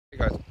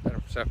Hey guys,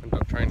 Adam from Southend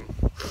dog training.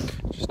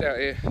 Just out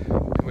here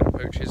walking with the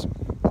pooches,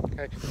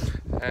 okay,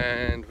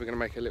 and we're going to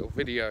make a little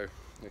video,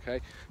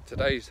 okay.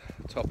 Today's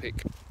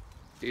topic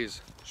is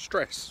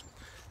stress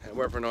and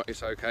whether or not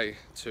it's okay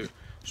to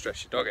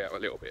stress your dog out a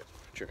little bit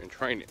during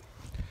training.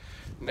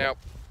 Now,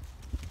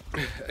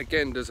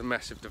 again, there's a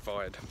massive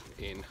divide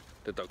in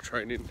the dog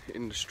training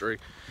industry.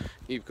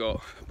 You've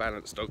got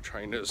balanced dog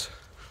trainers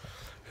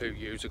who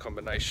use a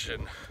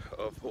combination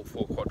of all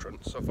four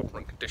quadrants of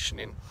operant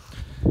conditioning.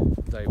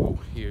 They will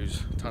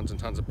use tons and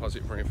tons of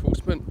positive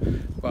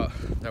reinforcement, but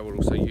they will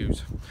also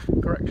use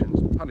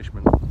corrections,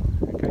 punishment.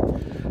 Okay,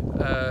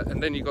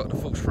 and then you've got the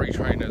force-free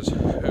trainers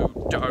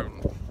who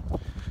don't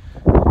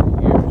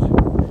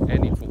use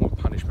any form of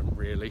punishment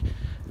really.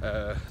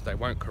 They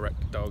won't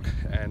correct the dog,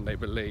 and they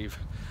believe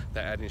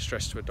that adding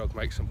stress to a dog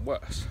makes them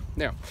worse.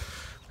 Now,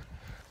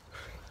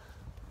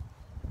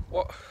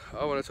 what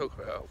I want to talk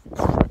about,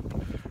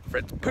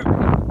 Fred's poop.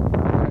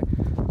 Okay,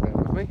 bear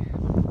with me.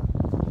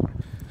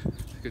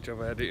 Good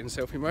job I had it in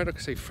selfie mode. I can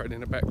see Fred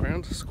in the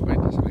background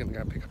squatting, so we're going to go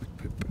and pick up his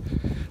poop.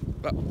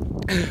 But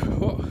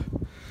what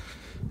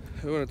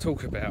I want to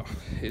talk about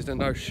is the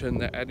notion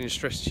that adding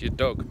stress to your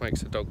dog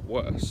makes the dog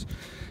worse.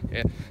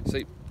 Yeah,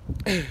 see,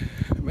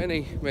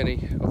 many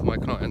of my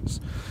clients,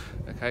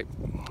 okay,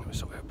 let me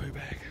sort out a poo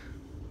bag.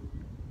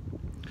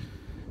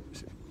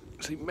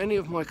 See, many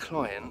of my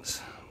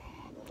clients,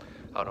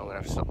 hold on, I'm going to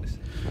have to stop this.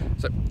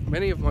 So,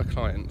 many of my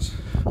clients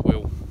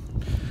will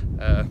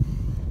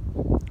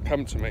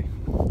come to me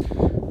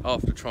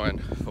after trying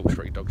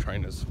force-free dog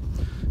trainers,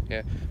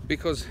 yeah,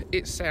 because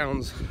it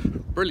sounds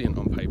brilliant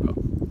on paper.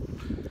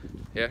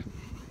 Yeah,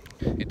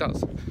 it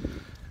does.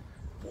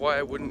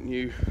 Why wouldn't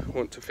you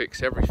want to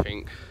fix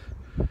everything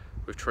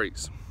with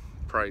treats,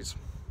 praise,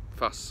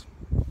 fuss,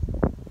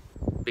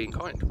 being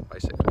kind,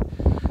 basically?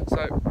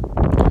 So,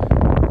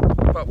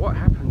 but what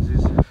happens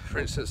is, for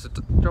instance, the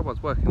job I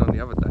was working on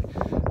the other day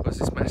was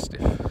this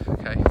Mastiff,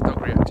 okay, dog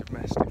reactive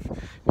Mastiff.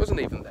 It wasn't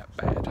even that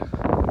bad,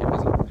 it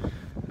wasn't.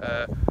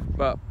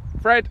 But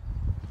Fred,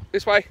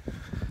 this way.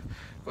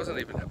 It wasn't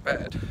even that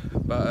bad,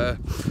 but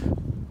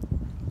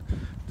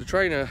the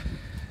trainer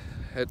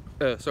had,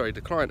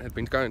 the client had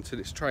been going to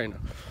this trainer,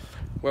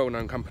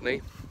 well-known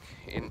company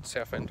in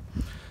Southend,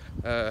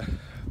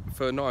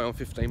 for nigh on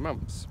 15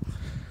 months.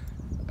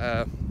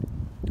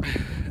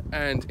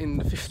 And in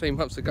the 15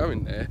 months of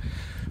going there,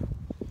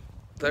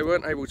 they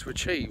weren't able to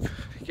achieve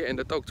getting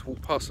the dog to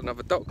walk past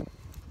another dog,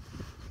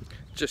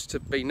 just to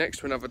be next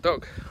to another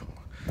dog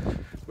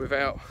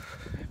without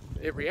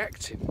it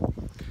reacting.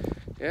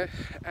 Yeah,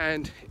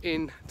 and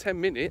in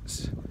 10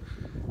 minutes,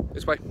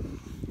 this way,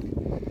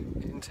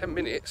 in 10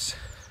 minutes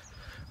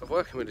of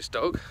working with this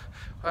dog,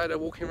 I had her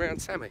walking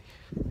around Sammy.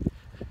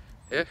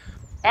 Yeah,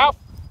 Alf,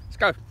 let's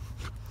go.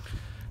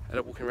 I had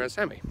her walking around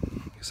Sammy.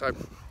 So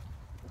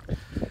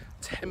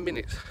 10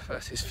 minutes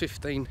versus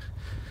 15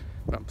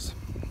 months.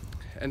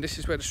 And this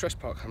is where the stress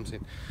part comes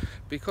in.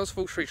 Because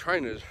force-free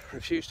trainers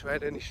refuse to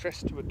add any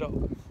stress to a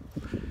dog,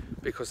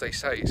 because they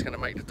say it's going to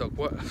make the dog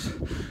worse,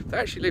 they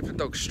actually leave the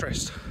dog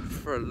stressed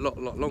for a lot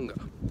longer.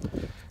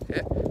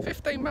 Yeah,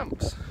 15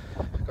 months,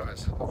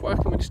 guys, of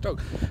working with this dog,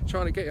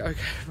 trying to get it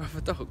okay with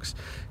other dogs.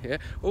 Yeah,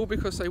 all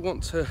because they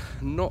want to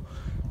not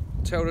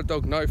tell the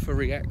dog no for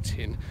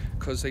reacting,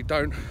 because they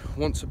don't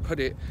want to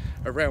put it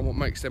around what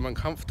makes them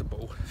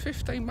uncomfortable.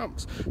 15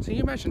 months. So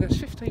you imagine that's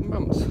 15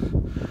 months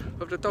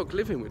of the dog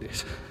living with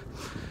this.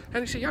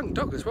 And it's a young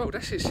dog as well.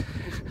 That's his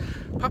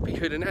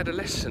puppyhood and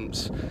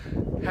adolescence,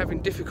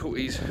 having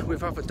difficulties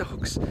with other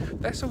dogs.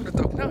 That's all the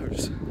dog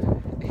knows.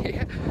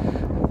 Yeah.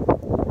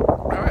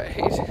 Alright,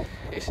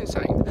 it's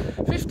insane.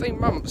 15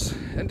 months,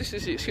 and this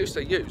is the excuse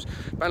they use.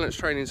 Balance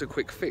training is a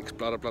quick fix,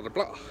 blah, blah, blah,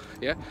 blah.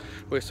 Yeah?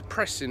 We're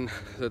suppressing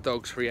the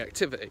dog's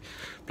reactivity,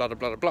 blah, blah,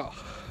 blah, blah.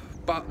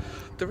 But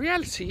the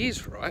reality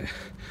is, right,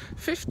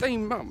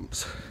 15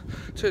 months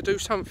to do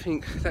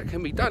something that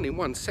can be done in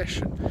one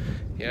session,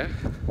 yeah?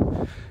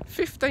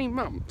 15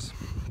 months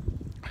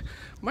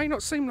may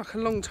not seem like a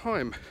long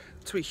time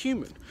to a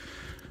human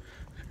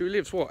who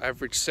lives, what,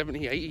 average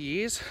 70, 80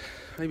 years,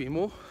 maybe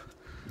more.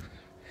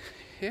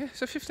 Yeah,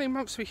 so 15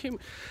 months to a human.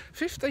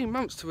 15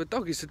 months to a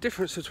dog is the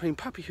difference between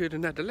puppyhood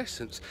and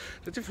adolescence,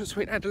 the difference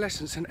between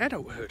adolescence and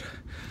adulthood.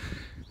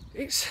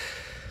 It's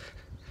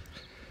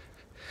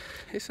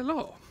a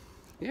lot,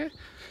 yeah?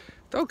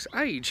 Dogs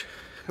age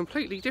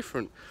completely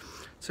different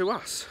to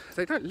us.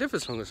 They don't live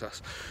as long as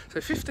us. So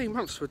 15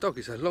 months to a dog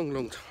is a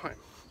long time,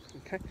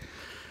 okay?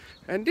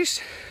 And this,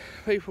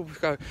 people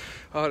go,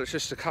 oh, it's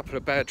just a couple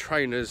of bad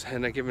trainers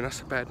and they're giving us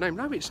a bad name.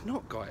 No, it's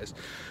not, guys.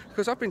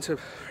 Because I've been to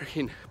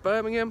freaking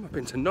Birmingham, I've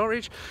been to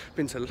Norwich, I've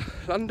been to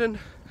London,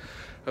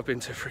 I've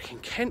been to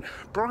freaking Kent,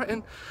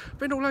 Brighton, I've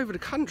been all over the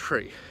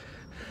country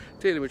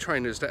dealing with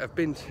trainers that have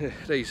been to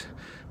these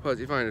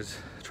positive owners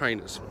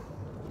trainers,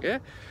 yeah?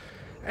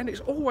 And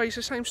it's always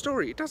the same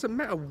story. It doesn't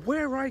matter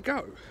where I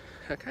go,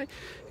 okay?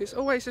 It's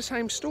always the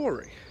same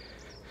story.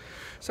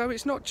 So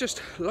it's not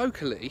just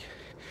locally,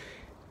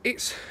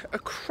 it's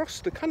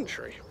across the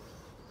country.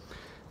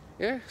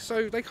 Yeah,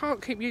 so they can't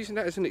keep using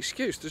that as an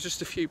excuse. There's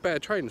just a few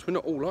bad trainers. We're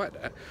not all like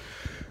that,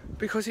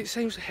 because it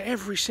seems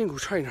every single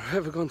trainer I've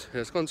ever gone to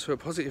has gone to a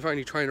positive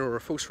only trainer or a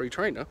false free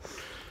trainer.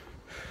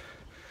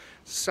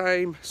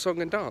 Same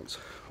song and dance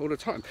all the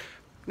time.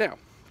 Now,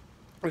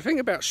 the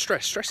thing about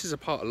stress is a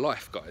part of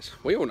life, guys.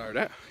 We all know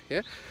that,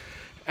 yeah?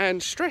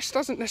 And stress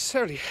doesn't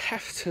necessarily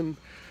have to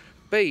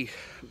be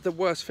the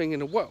worst thing in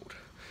the world.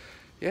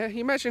 Yeah,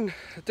 you imagine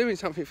doing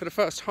something for the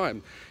first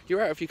time.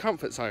 You're out of your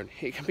comfort zone.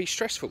 It can be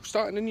stressful.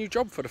 Starting a new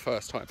job for the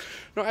first time.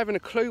 Not having a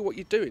clue what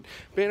you're doing.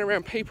 Being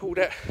around people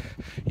that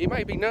you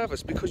may be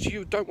nervous because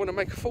you don't want to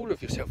make a fool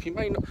of yourself. You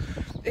may not.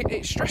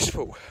 It's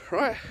stressful,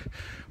 right?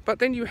 But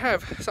then you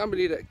have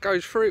somebody that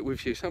goes through it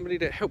with you. Somebody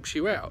that helps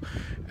you out.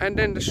 And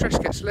then the stress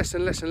gets less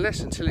and less and less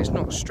until it's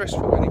not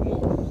stressful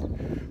anymore.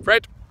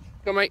 Fred,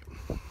 go on, mate.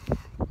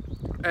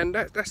 And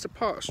that's the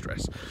part of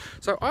stress.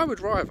 So I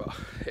would rather,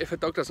 if a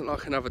dog doesn't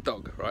like another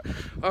dog, right,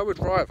 I would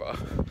rather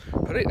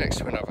put it next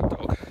to another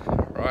dog,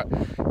 right?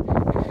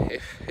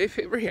 If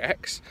it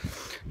reacts,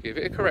 give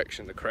it a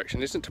correction. The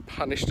correction isn't to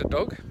punish the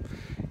dog.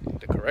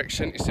 The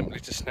correction is simply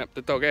to snap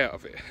the dog out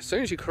of it. As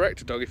soon as you correct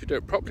a dog, if you do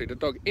it properly, the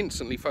dog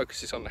instantly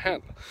focuses on the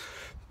handler.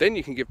 Then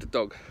you can give the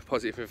dog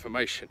positive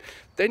information.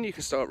 Then you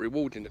can start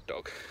rewarding the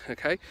dog,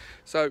 okay?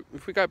 So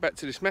if we go back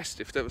to this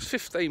Mastiff, that was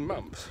 15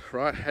 months,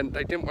 right? And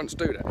they didn't want to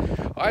do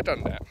that. I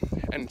done that,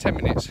 and in 10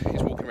 minutes,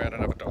 he's walking around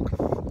another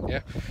dog,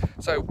 yeah?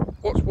 So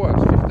what's worse,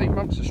 15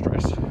 months of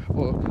stress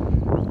or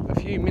a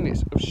few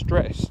minutes of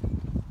stress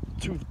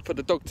for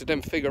the dog to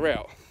then figure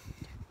out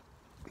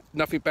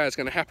nothing bad's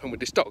going to happen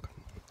with this dog,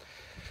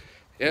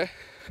 yeah?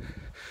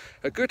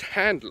 A good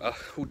handler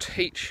will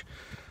teach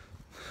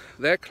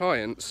their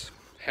clients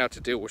how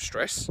to deal with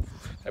stress.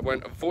 They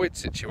won't avoid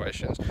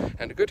situations,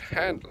 and a good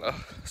handler,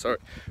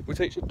 will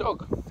teach a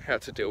dog how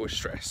to deal with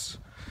stress.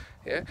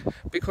 Yeah,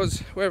 because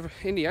wherever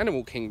in the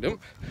animal kingdom,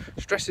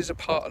 stress is a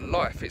part of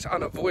life. It's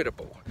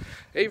unavoidable.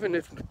 Even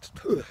if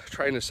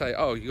trainers say,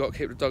 "Oh, you got to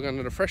keep the dog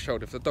under the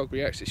threshold. If the dog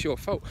reacts, it's your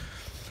fault."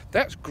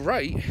 That's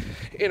great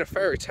in a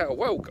fairy tale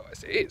world,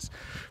 guys. It is,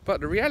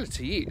 but the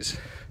reality is,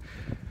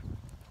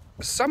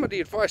 some of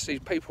the advice these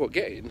people are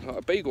getting, like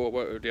a beagle I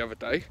worked with the other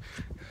day,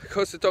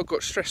 because the dog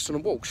got stressed on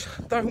the walks,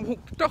 don't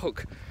walk the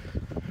dog.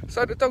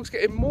 So the dog's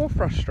getting more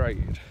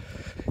frustrated,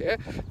 yeah,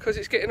 because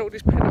it's getting all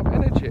this pent-up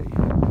energy.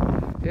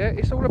 Yeah,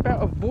 it's all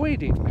about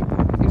avoiding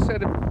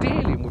instead of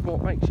dealing with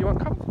what makes you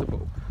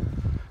uncomfortable.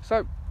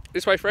 So,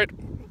 this way, Fred.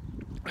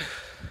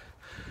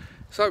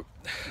 So,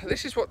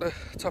 this is what the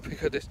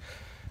topic of this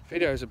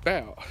video is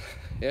about,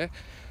 yeah.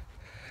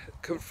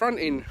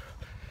 Confronting,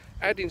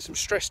 adding some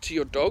stress to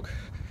your dog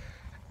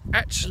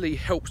actually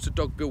helps the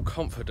dog build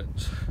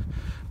confidence,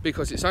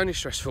 because it's only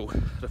stressful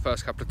the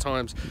first couple of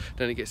times,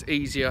 then it gets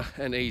easier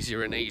and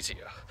easier and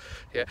easier,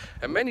 yeah.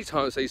 And many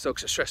times these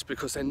dogs are stressed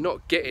because they're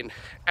not getting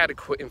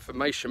adequate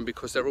information,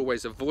 because they're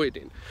always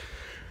avoiding.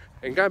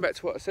 And going back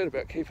to what I said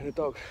about keeping a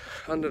dog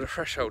under the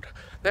threshold,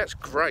 that's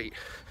great,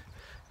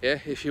 yeah,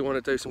 if you want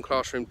to do some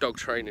classroom dog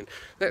training.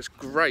 That's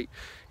great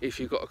if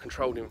you've got a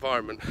controlled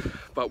environment,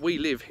 but we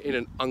live in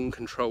an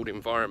uncontrolled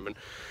environment,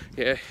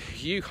 yeah.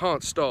 You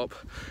can't stop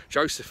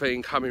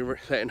Josephine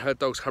letting her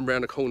dogs come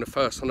around the corner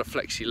first on a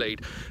flexi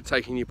lead,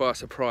 taking you by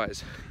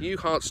surprise. You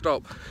can't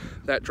stop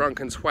that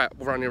drunken twat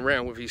running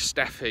around with his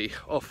staffy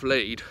off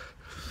lead,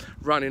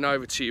 running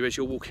over to you as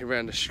you're walking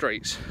around the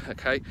streets,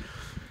 okay.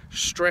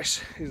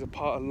 Stress is a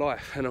part of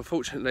life, and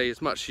unfortunately, as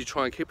much as you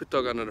try and keep a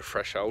dog under the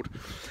threshold,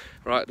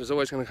 right, there's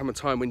always going to come a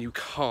time when you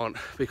can't,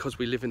 because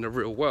we live in the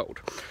real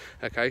world,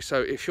 okay.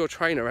 So if your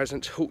trainer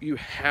hasn't taught you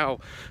how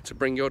to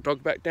bring your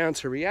dog back down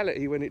to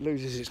reality when it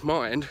loses its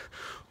mind,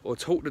 or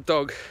taught the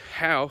dog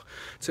how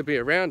to be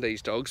around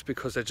these dogs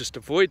because they're just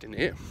avoiding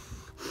it,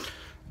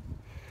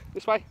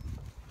 this way,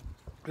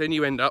 then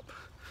you end up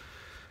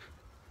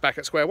back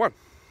at square one.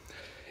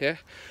 Yeah,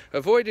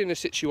 avoiding a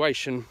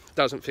situation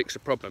doesn't fix a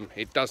problem.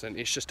 It doesn't.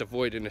 It's just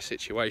avoiding a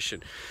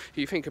situation.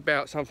 You think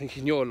about something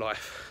in your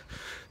life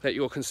that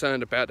you're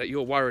concerned about, that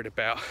you're worried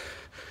about.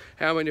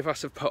 How many of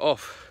us have put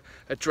off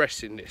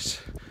addressing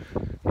this?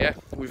 Yeah,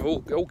 we've all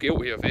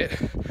guilty of it.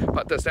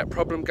 But does that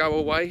problem go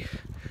away?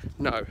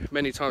 No.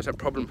 Many times that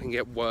problem can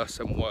get worse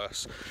and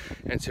worse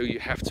until you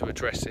have to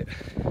address it.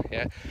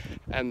 Yeah,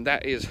 and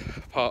that is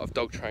part of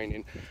dog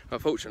training.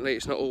 Unfortunately,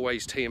 it's not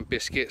always tea and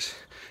biscuits.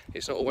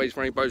 It's not always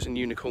rainbows and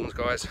unicorns,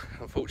 guys.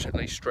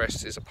 Unfortunately,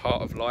 stress is a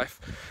part of life.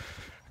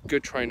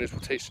 Good trainers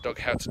will teach the dog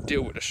how to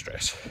deal with the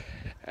stress.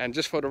 And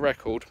just for the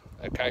record,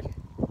 okay,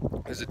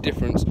 there's a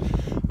difference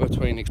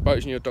between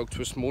exposing your dog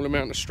to a small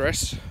amount of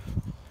stress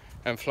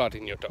and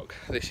flooding your dog.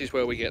 This is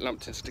where we get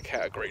lumped into the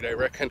category. They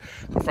reckon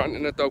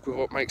confronting a dog with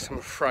what makes them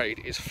afraid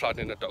is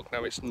flooding a dog.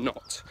 No, it's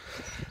not.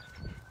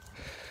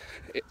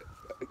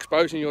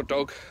 Exposing your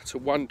dog to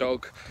one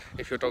dog,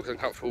 if your dog's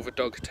uncomfortable with a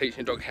dog,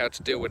 teaching your dog how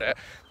to deal with that,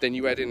 then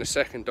you add in a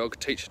second dog,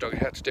 teach the dog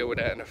how to deal with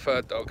that, and a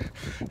third dog.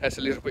 That's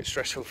a little bit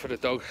stressful for the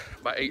dog,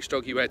 but each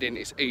dog you add in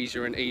is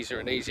easier and easier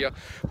and easier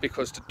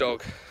because the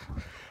dog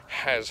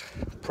has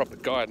proper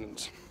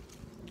guidance.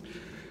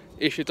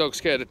 If your dog's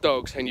scared of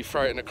dogs and you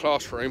throw it in a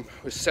classroom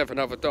with 7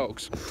 other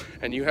dogs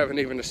and you haven't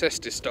even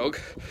assessed this dog,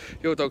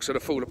 your dog's going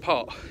to fall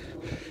apart.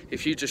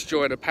 If you just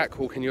join a pack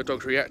walk and your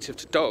dog's reactive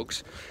to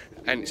dogs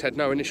and it's had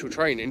no initial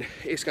training,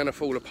 it's going to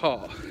fall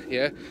apart.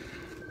 Yeah,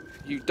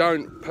 you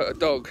don't put a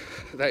dog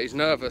that is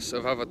nervous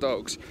of other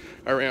dogs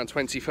around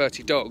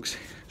 20-30 dogs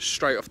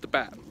straight off the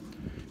bat.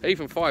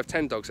 Even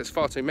 5-10 dogs, that's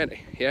far too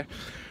many. Yeah,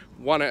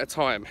 one at a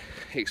time.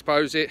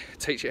 Expose it,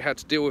 teach it how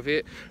to deal with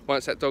it.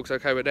 Once that dog's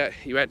okay with that,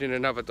 you add in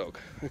another dog,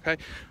 okay,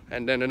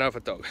 and then another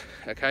dog,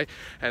 okay,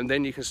 and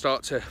then you can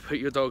start to put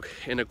your dog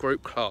in a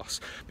group class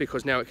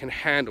because now it can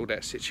handle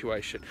that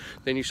situation.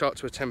 Then you start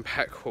to attend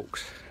pack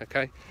walks,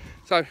 okay.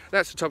 So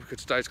that's the topic of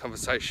today's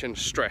conversation: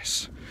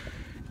 stress.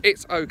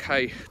 It's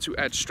okay to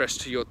add stress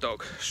to your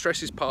dog.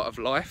 Stress is part of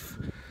life.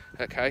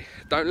 Okay,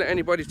 don't let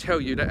anybody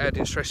tell you that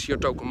adding stress to your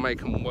dog will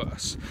make them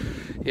worse.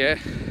 Yeah,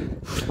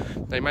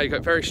 they may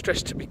get very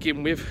stressed to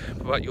begin with,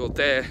 but you're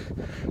there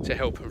to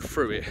help them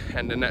through it,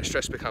 and then that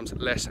stress becomes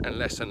less and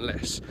less and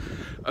less.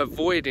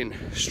 Avoiding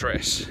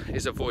stress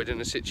is avoiding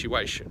a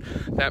situation.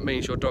 That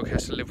means your dog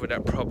has to live with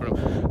that problem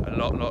a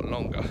lot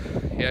longer.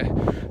 Yeah,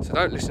 so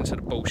don't listen to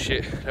the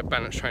bullshit that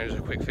balance trainers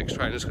are quick fix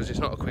trainers, because it's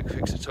not a quick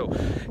fix at all.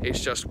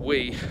 It's just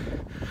we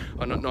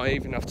are not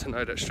naive enough to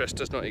know that stress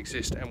does not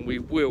exist, and we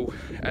will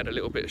add a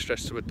little bit of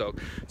stress to a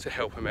dog to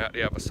help him out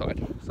the other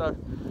side. So,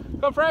 come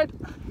on, Fred.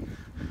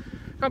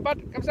 Come on,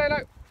 bud. Come say hello.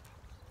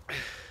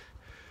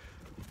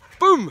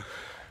 Boom.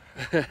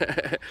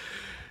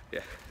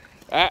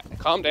 Yeah.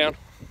 Calm down.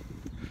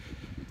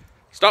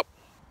 Stop.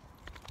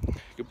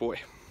 Good boy.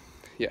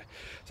 Yeah.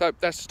 So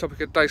that's the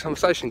topic of today's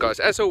conversation, guys.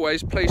 As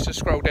always, please just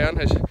scroll down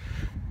as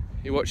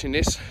you're watching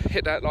this,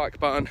 hit that like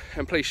button,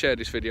 and please share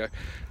this video.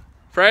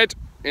 Fred,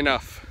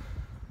 enough.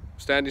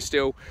 Standing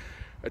still,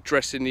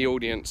 addressing the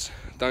audience.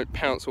 Don't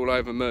pounce all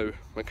over Moo,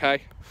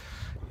 okay?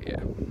 Yeah.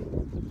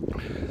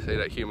 See,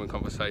 that human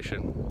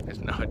conversation, he has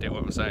no idea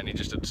what I'm saying, he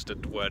just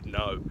understood the word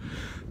no.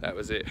 That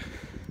was it.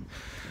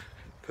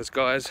 Because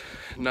guys,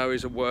 no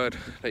is a word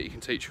that you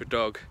can teach your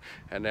dog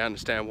and they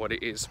understand what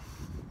it is.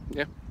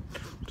 Yeah?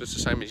 Just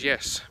the same as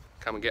yes.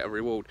 Come and get a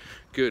reward.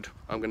 Good,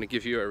 I'm going to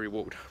give you a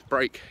reward.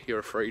 Break, you're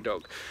a free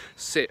dog.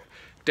 Sit,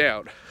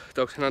 down.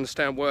 Dogs can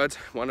understand words.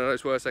 One of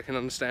those words they can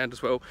understand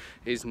as well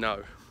is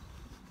no.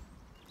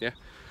 Yeah?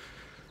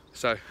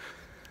 So,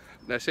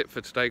 that's it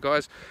for today,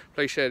 guys.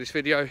 Please share this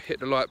video,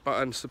 hit the like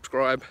button,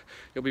 subscribe.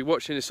 You'll be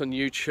watching this on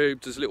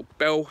YouTube. There's a little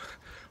bell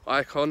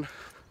icon.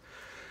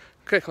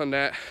 Click on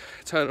that,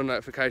 turn on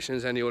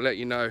notifications, and it'll let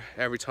you know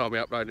every time we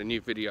upload a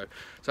new video.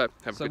 So,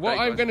 have a good day, what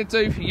I'm going to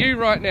do for you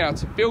right now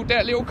to build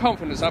that little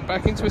confidence up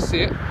back into a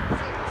sit,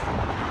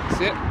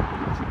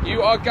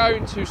 you are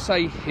going to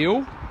say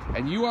heel,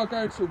 and you are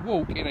going to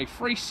walk in a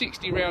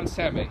 360 round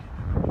Sammy.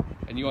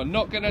 And you are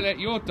not going to let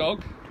your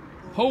dog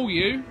pull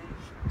you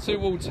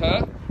towards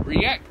her,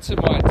 react to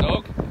my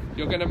dog.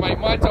 You're going to make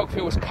my dog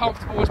feel as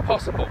comfortable as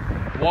possible.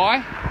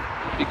 Why?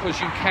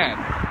 Because you can.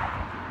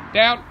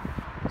 Down.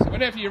 So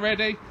whenever you're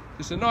ready,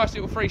 just a nice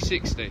little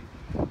 360.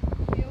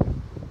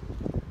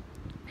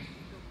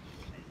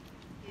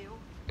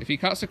 If he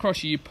cuts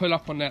across you, you pull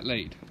up on that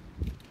lead.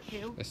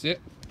 That's it.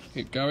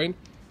 Keep going.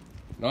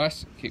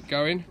 Nice. Keep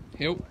going.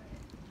 Heel.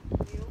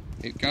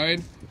 Keep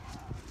going.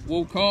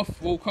 Walk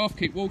off,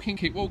 keep walking,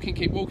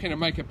 and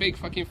make a big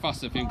fucking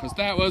fuss of him, because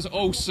that was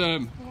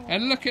awesome.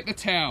 And look at the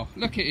towel,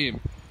 look at him.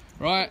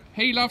 Right,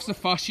 he loves the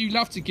fuss, you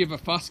love to give a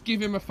fuss,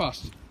 give him a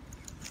fuss.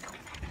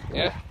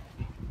 Yeah?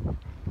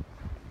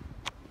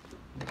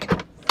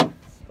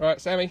 Right,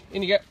 Sammy,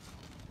 in you get.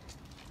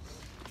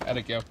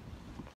 Atta girl.